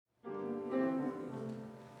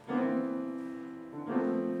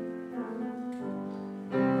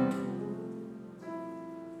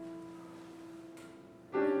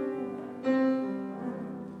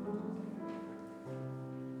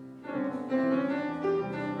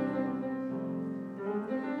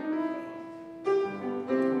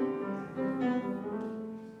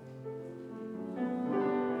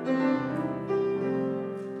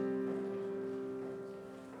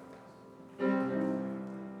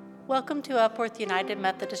Welcome to Upworth United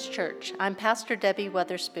Methodist Church. I'm Pastor Debbie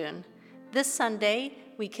Weatherspoon. This Sunday,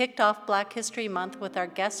 we kicked off Black History Month with our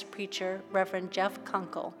guest preacher, Reverend Jeff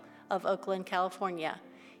Kunkel of Oakland, California.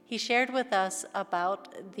 He shared with us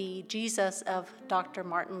about the Jesus of Dr.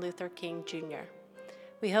 Martin Luther King Jr.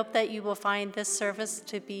 We hope that you will find this service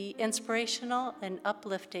to be inspirational and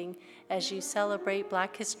uplifting as you celebrate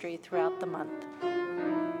Black history throughout the month.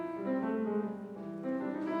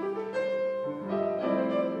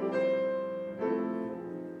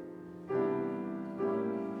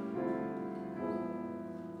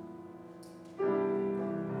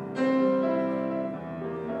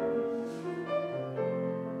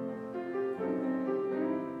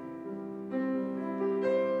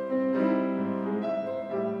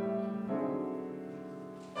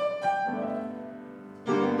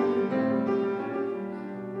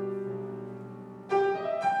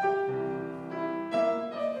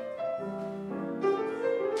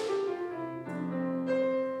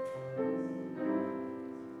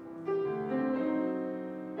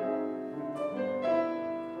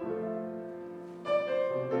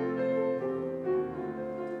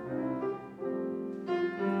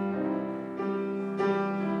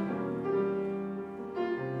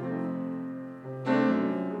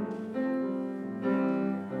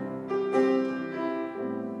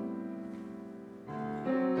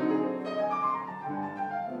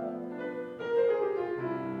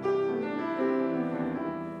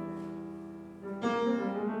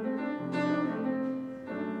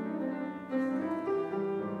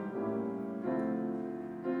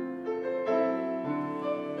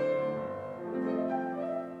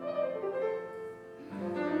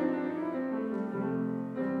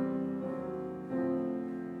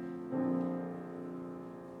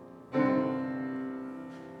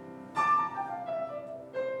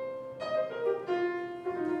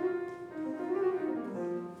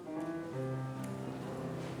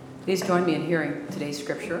 Please join me in hearing today's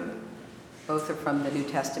scripture. Both are from the New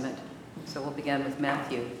Testament. So we'll begin with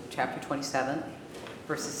Matthew chapter 27,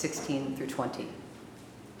 verses 16 through 20.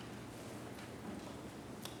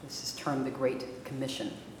 This is termed the Great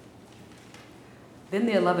Commission. Then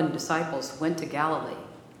the 11 disciples went to Galilee,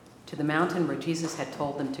 to the mountain where Jesus had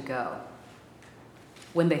told them to go.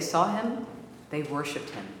 When they saw him, they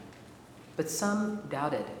worshipped him, but some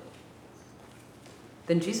doubted.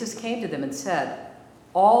 Then Jesus came to them and said,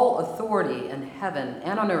 "All authority in heaven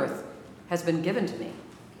and on earth has been given to me.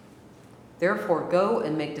 Therefore, go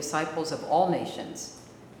and make disciples of all nations,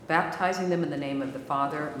 baptizing them in the name of the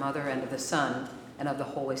Father, Mother, and of the Son, and of the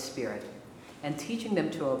Holy Spirit, and teaching them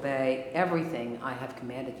to obey everything I have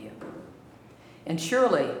commanded you. And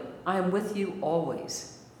surely I am with you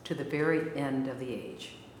always, to the very end of the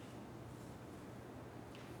age."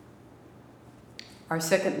 Our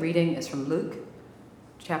second reading is from Luke,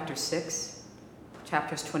 chapter 6,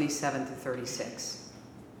 chapters 27 through 36.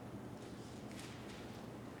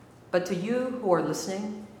 But to you who are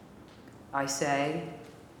listening, I say,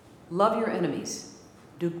 love your enemies,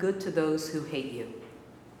 do good to those who hate you,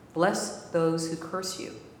 bless those who curse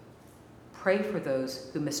you, pray for those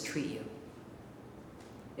who mistreat you.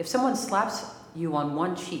 If someone slaps you on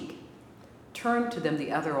one cheek, turn to them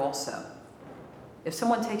the other also. If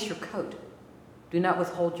someone takes your coat, do not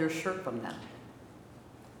withhold your shirt from them.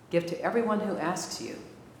 Give to everyone who asks you,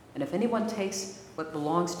 and if anyone takes what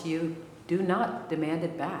belongs to you, do not demand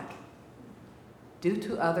it back. Do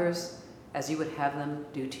to others as you would have them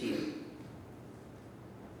do to you.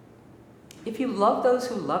 If you love those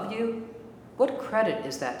who love you, what credit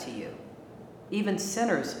is that to you? Even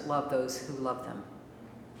sinners love those who love them.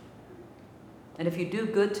 And if you do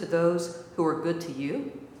good to those who are good to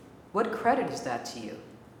you, what credit is that to you?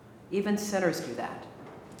 Even sinners do that.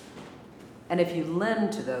 And if you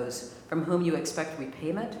lend to those from whom you expect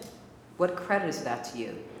repayment, what credit is that to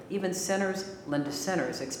you? Even sinners lend to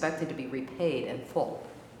sinners, expecting to be repaid in full.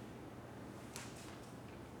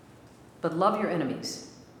 But love your enemies,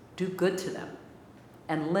 do good to them,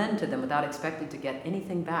 and lend to them without expecting to get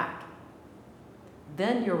anything back.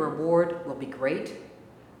 Then your reward will be great,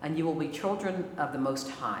 and you will be children of the Most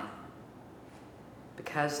High,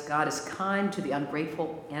 because God is kind to the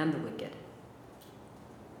ungrateful and the wicked.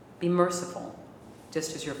 Be merciful,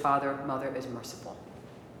 just as your father, mother is merciful.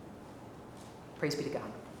 Praise be to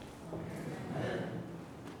God.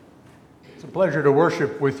 It's a pleasure to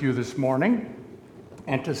worship with you this morning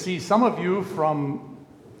and to see some of you from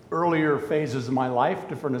earlier phases of my life,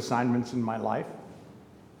 different assignments in my life.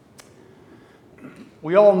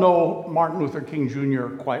 We all know Martin Luther King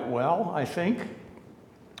Jr. quite well, I think.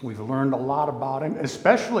 We've learned a lot about him,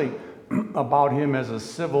 especially about him as a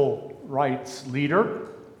civil rights leader.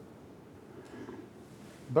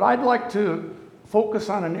 But I'd like to focus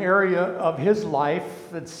on an area of his life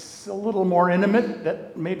that's a little more intimate,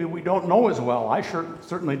 that maybe we don't know as well. I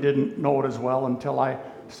certainly didn't know it as well until I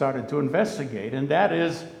started to investigate, and that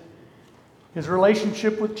is his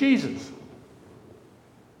relationship with Jesus.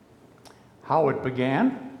 How it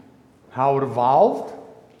began, how it evolved,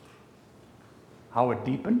 how it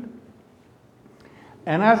deepened.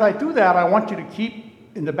 And as I do that, I want you to keep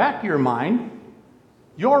in the back of your mind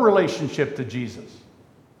your relationship to Jesus.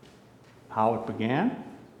 How it began,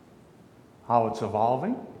 how it's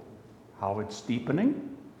evolving, how it's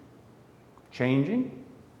deepening, changing.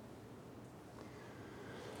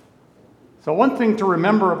 So one thing to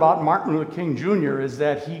remember about Martin Luther King Jr. is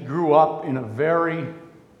that he grew up in a very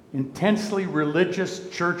intensely religious,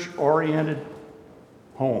 church-oriented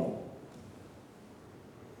home.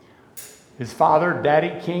 His father,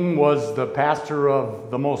 Daddy King, was the pastor of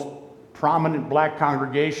the most prominent black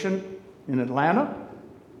congregation in Atlanta.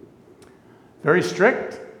 Very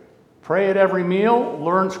strict, pray at every meal,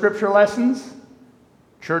 learn scripture lessons.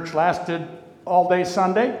 Church lasted all day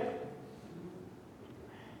Sunday.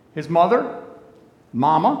 His mother,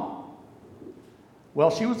 Mama,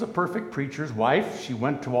 well, she was a perfect preacher's wife. She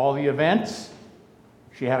went to all the events.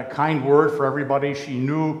 She had a kind word for everybody. She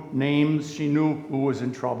knew names. She knew who was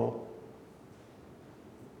in trouble.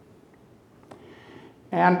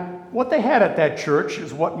 And what they had at that church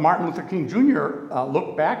is what Martin Luther King Jr.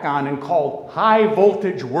 Looked back on and called high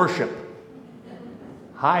voltage worship.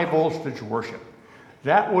 High voltage worship.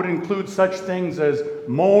 That would include such things as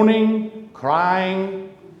moaning,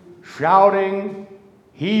 crying, shouting,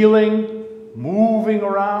 healing, moving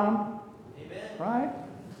around. Amen. Right?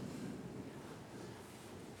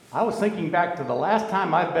 I was thinking back to the last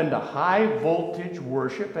time I've been to high voltage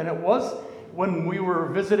worship, and it was when we were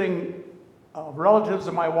visiting relatives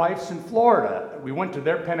of my wife's in Florida. We went to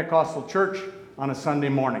their Pentecostal church on a Sunday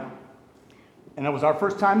morning. And it was our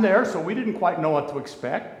first time there, so we didn't quite know what to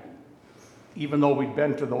expect, even though we'd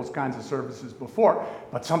been to those kinds of services before.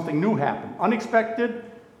 But something new happened. Unexpected.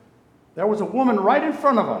 There was a woman right in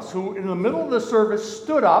front of us who, in the middle of the service,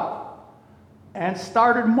 stood up and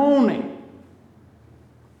started moaning.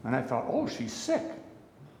 And I thought, oh, she's sick.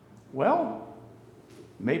 Well,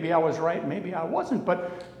 maybe I was right, maybe I wasn't.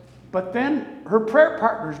 But then her prayer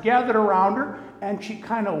partners gathered around her, and she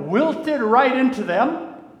kind of wilted right into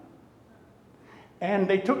them. And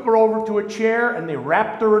they took her over to a chair, and they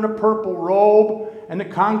wrapped her in a purple robe, and the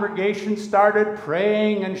congregation started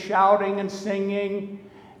praying and shouting and singing,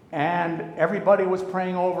 and everybody was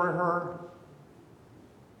praying over her.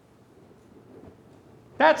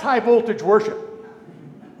 That's high voltage worship,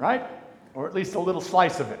 right? Or at least a little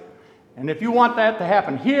slice of it. And if you want that to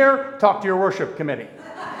happen here, talk to your worship committee.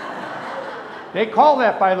 They call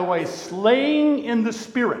that, by the way, slaying in the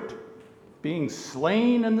Spirit. Being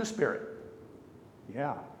slain in the Spirit.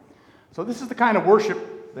 Yeah. So this is the kind of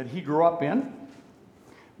worship that he grew up in.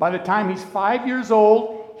 By the time he's 5 years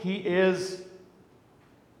old, he is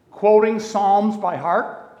quoting Psalms by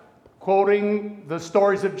heart, quoting the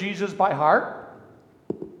stories of Jesus by heart,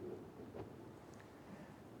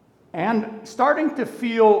 and starting to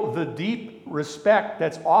feel the deep respect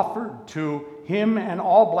that's offered to him and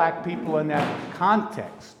all black people in that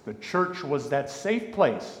context. The church was that safe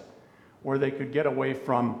place where they could get away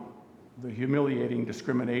from the humiliating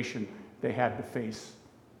discrimination they had to face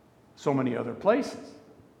so many other places.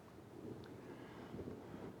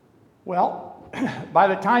 Well, by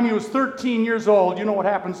the time he was 13 years old, you know what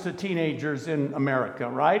happens to teenagers in America,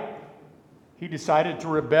 right? He decided to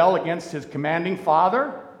rebel against his commanding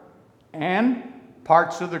father and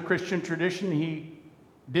parts of the Christian tradition he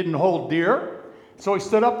didn't hold dear. So he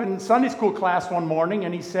stood up in Sunday school class one morning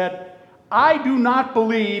and he said, I do not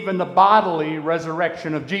believe in the bodily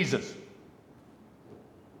resurrection of Jesus.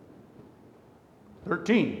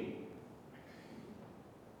 13.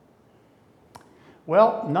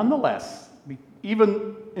 Well, nonetheless,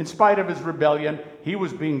 even in spite of his rebellion, he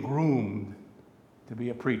was being groomed to be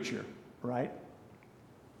a preacher, right?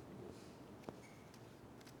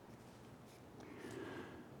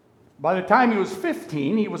 By the time he was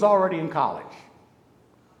 15, he was already in college.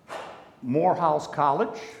 Morehouse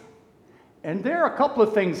College. And there a couple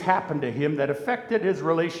of things happened to him that affected his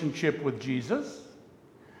relationship with Jesus.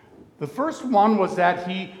 The first one was that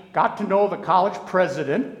he got to know the college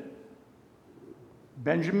president,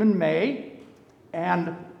 Benjamin May,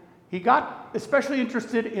 and he got especially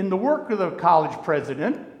interested in the work of the college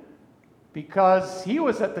president because he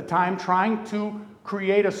was at the time trying to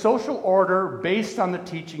create a social order based on the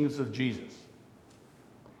teachings of Jesus.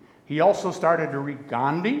 He also started to read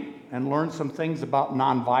Gandhi and learn some things about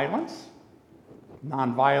nonviolence,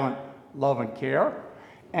 nonviolent love and care.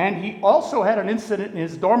 And he also had an incident in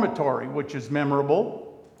his dormitory, which is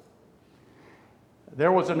memorable.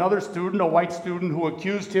 There was another student, a white student, who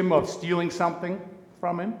accused him of stealing something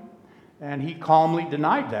from him, and he calmly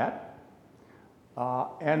denied that.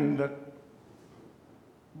 And the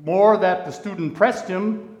more that the student pressed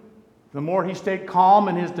him, the more he stayed calm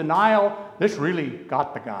in his denial. This really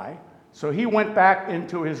got the guy. So he went back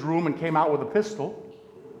into his room and came out with a pistol,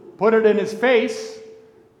 put it in his face,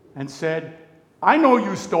 and said, "I know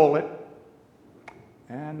you stole it."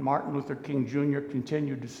 And Martin Luther King Jr.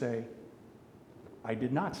 continued to say, "I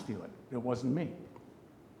did not steal it. It wasn't me."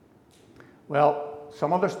 Well,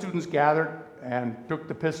 some other students gathered and took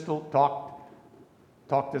the pistol,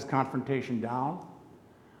 talked this confrontation down.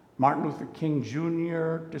 Martin Luther King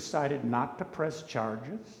Jr. decided not to press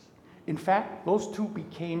charges. In fact, those two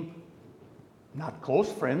became not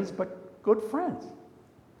close friends, but good friends.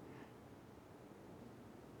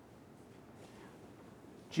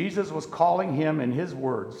 Jesus was calling him, in his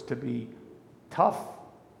words, to be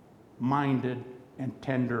tough-minded and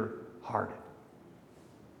tender-hearted.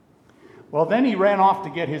 Well, then he ran off to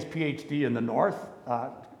get his PhD in the North,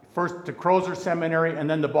 first to Crozer Seminary and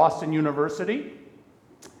then to Boston University.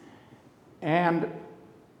 And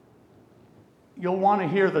you'll want to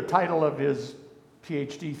hear the title of his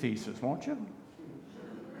PhD thesis, won't you?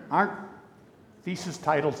 Aren't thesis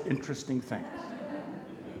titles interesting things?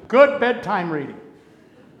 Good bedtime reading.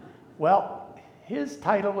 Well, his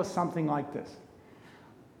title was something like this: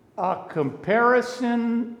 A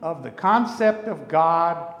Comparison of the Concept of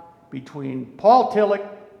God between Paul Tillich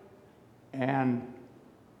and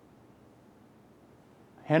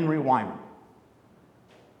Henry Wyman.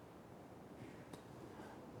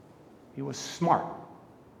 He was smart,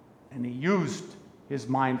 and he used his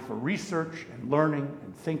mind for research and learning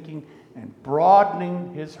and thinking and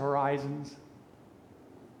broadening his horizons.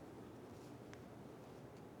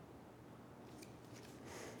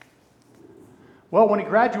 Well, when he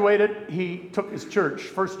graduated, he took his church,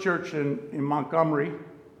 first church in Montgomery.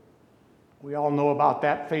 We all know about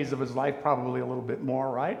that phase of his life, probably a little bit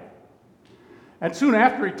more, right? And soon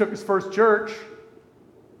after he took his first church,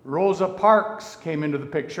 Rosa Parks came into the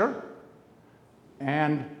picture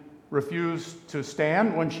and refused to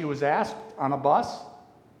stand when she was asked on a bus.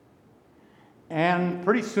 And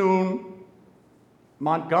pretty soon,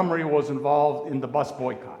 Montgomery was involved in the bus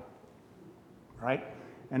boycott, right?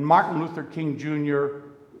 And Martin Luther King Jr.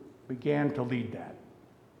 began to lead that,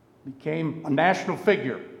 became a national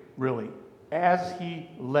figure, really, as he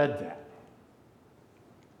led that.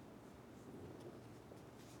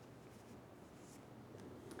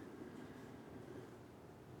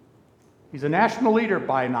 He's a national leader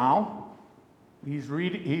by now. He's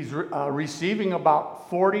receiving about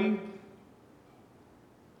 40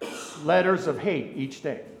 letters of hate each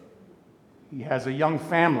day. He has a young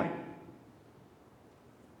family.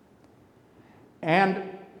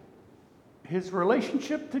 And his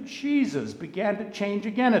relationship to Jesus began to change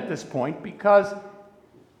again at this point because,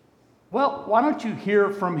 well, why don't you hear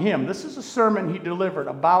from him? This is a sermon he delivered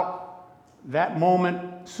about that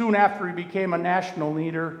moment soon after he became a national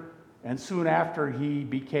leader and soon after he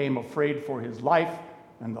became afraid for his life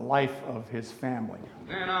and the life of his family.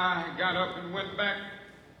 Then I got up and went back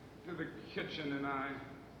to the kitchen and I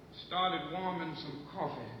started warming some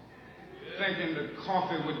coffee, thinking the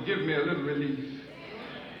coffee would give me a little relief.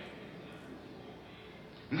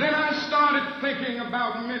 Then I started thinking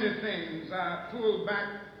about many things. I pulled back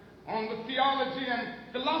on the theology and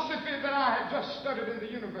philosophy that I had just studied in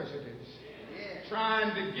the universities,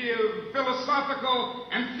 trying to give philosophical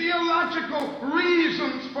and theological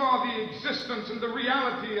reasons for the existence and the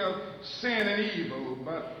reality of sin and evil,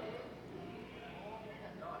 but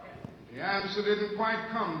the answer didn't quite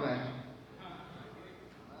come there.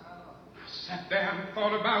 I sat there and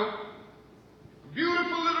thought about a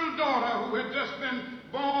beautiful little daughter who had just been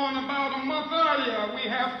born about a month earlier. We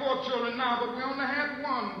have 4 children now, but we only had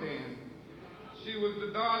 1 then. She was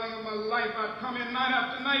the darling of my life. I'd come in night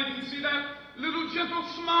after night and see that little gentle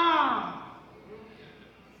smile.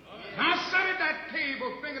 And I sat at that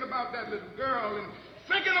table thinking about that little girl and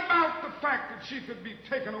thinking about the fact that she could be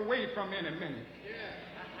taken away from any minute.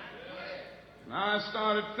 And I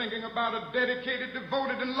started thinking about a dedicated,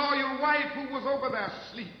 devoted, and loyal wife who was over there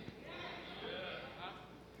asleep.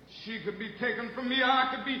 She could be taken from me,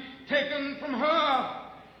 I could be taken from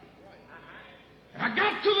her. And I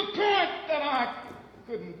got to the point that I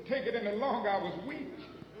couldn't take it any longer. I was weak.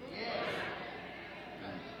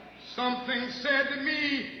 Something said to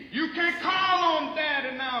me, you can't call on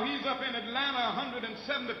Daddy now. He's up in Atlanta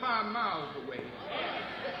 175 miles away.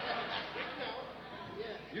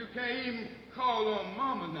 You can't even call on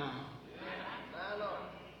Mama now.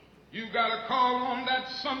 You got to call on that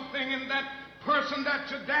something and that person that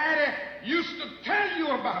your daddy used to tell you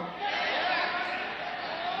about.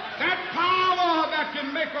 That power that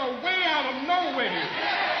can make a way out of no way.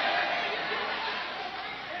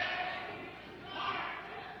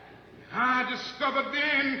 I discovered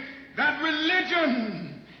then that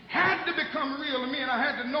religion had to become real to me, and I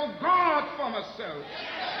had to know God for myself.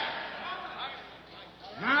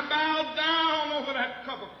 And I bowed down over that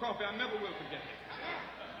cup of coffee. I never will forget it.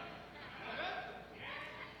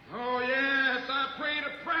 Oh, yes, I prayed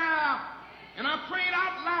a prayer, and I prayed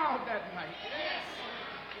out loud that night.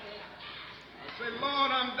 I said,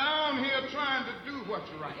 Lord, I'm down here trying to do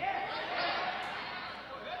what's right.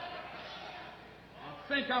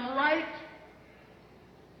 I think I'm right.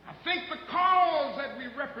 I think the cause that we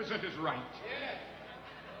represent is right.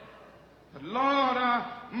 But Lord,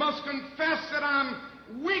 I must confess that I'm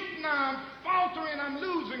weak now, I'm faltering, I'm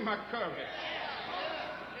losing my courage.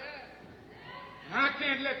 I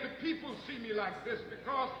can't let the people see me like this,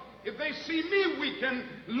 because if they see me weak and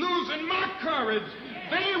losing my courage,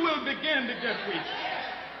 they will begin to get weak.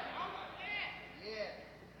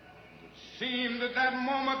 It seemed at that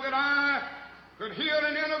moment that I could hear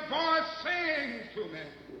an inner voice saying to me,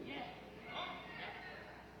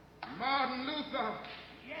 Martin Luther,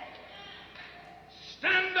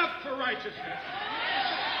 stand up for righteousness.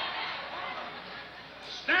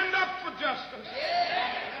 Stand up for justice.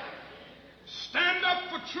 Stand up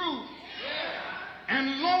for truth.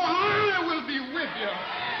 And lo, I will be with you,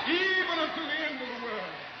 even unto the end of the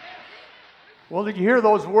world. Well, did you hear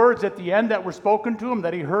those words at the end that were spoken to him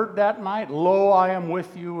that he heard that night? Lo, I am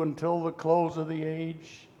with you until the close of the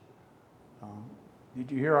age. Did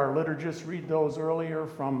you hear our liturgist read those earlier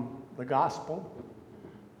from the gospel?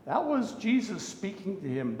 That was Jesus speaking to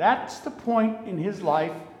him. That's the point in his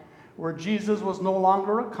life where Jesus was no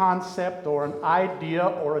longer a concept or an idea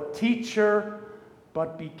or a teacher,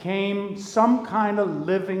 but became some kind of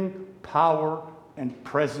living power and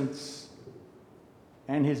presence.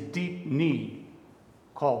 And his deep need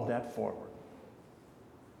called that forward.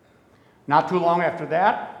 Not too long after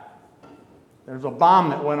that, there's a bomb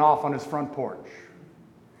that went off on his front porch.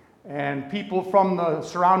 And people from the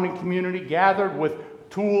surrounding community gathered with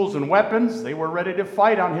tools and weapons. They were ready to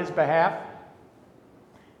fight on his behalf.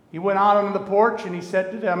 He went out onto the porch and he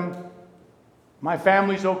said to them, my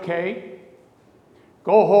family's okay.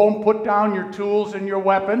 Go home, put down your tools and your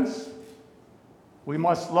weapons. We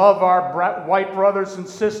must love our white brothers and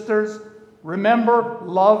sisters. Remember,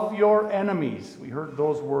 love your enemies. We heard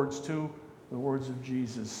those words too, the words of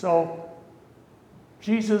Jesus. So,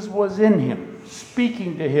 Jesus was in him,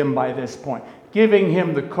 speaking to him by this point, giving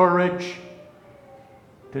him the courage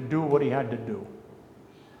to do what he had to do.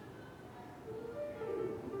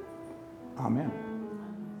 Amen.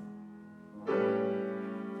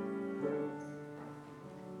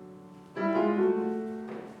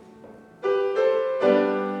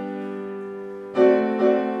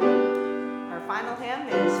 Our final hymn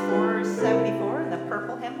is 474, the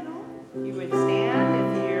purple hymnal. You would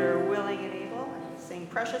stand if you're willing and able and sing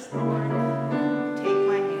Precious Lord, Take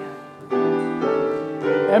My Hand.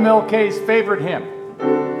 MLK's favorite hymn.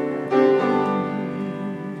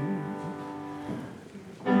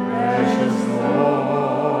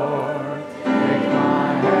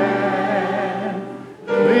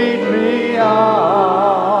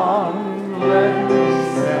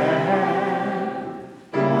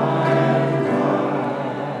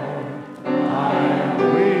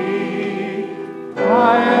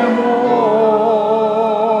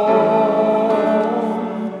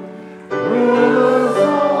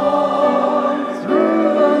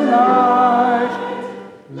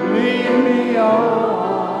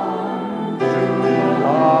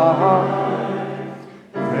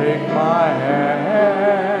 Take my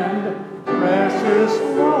hand, precious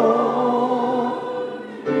Lord.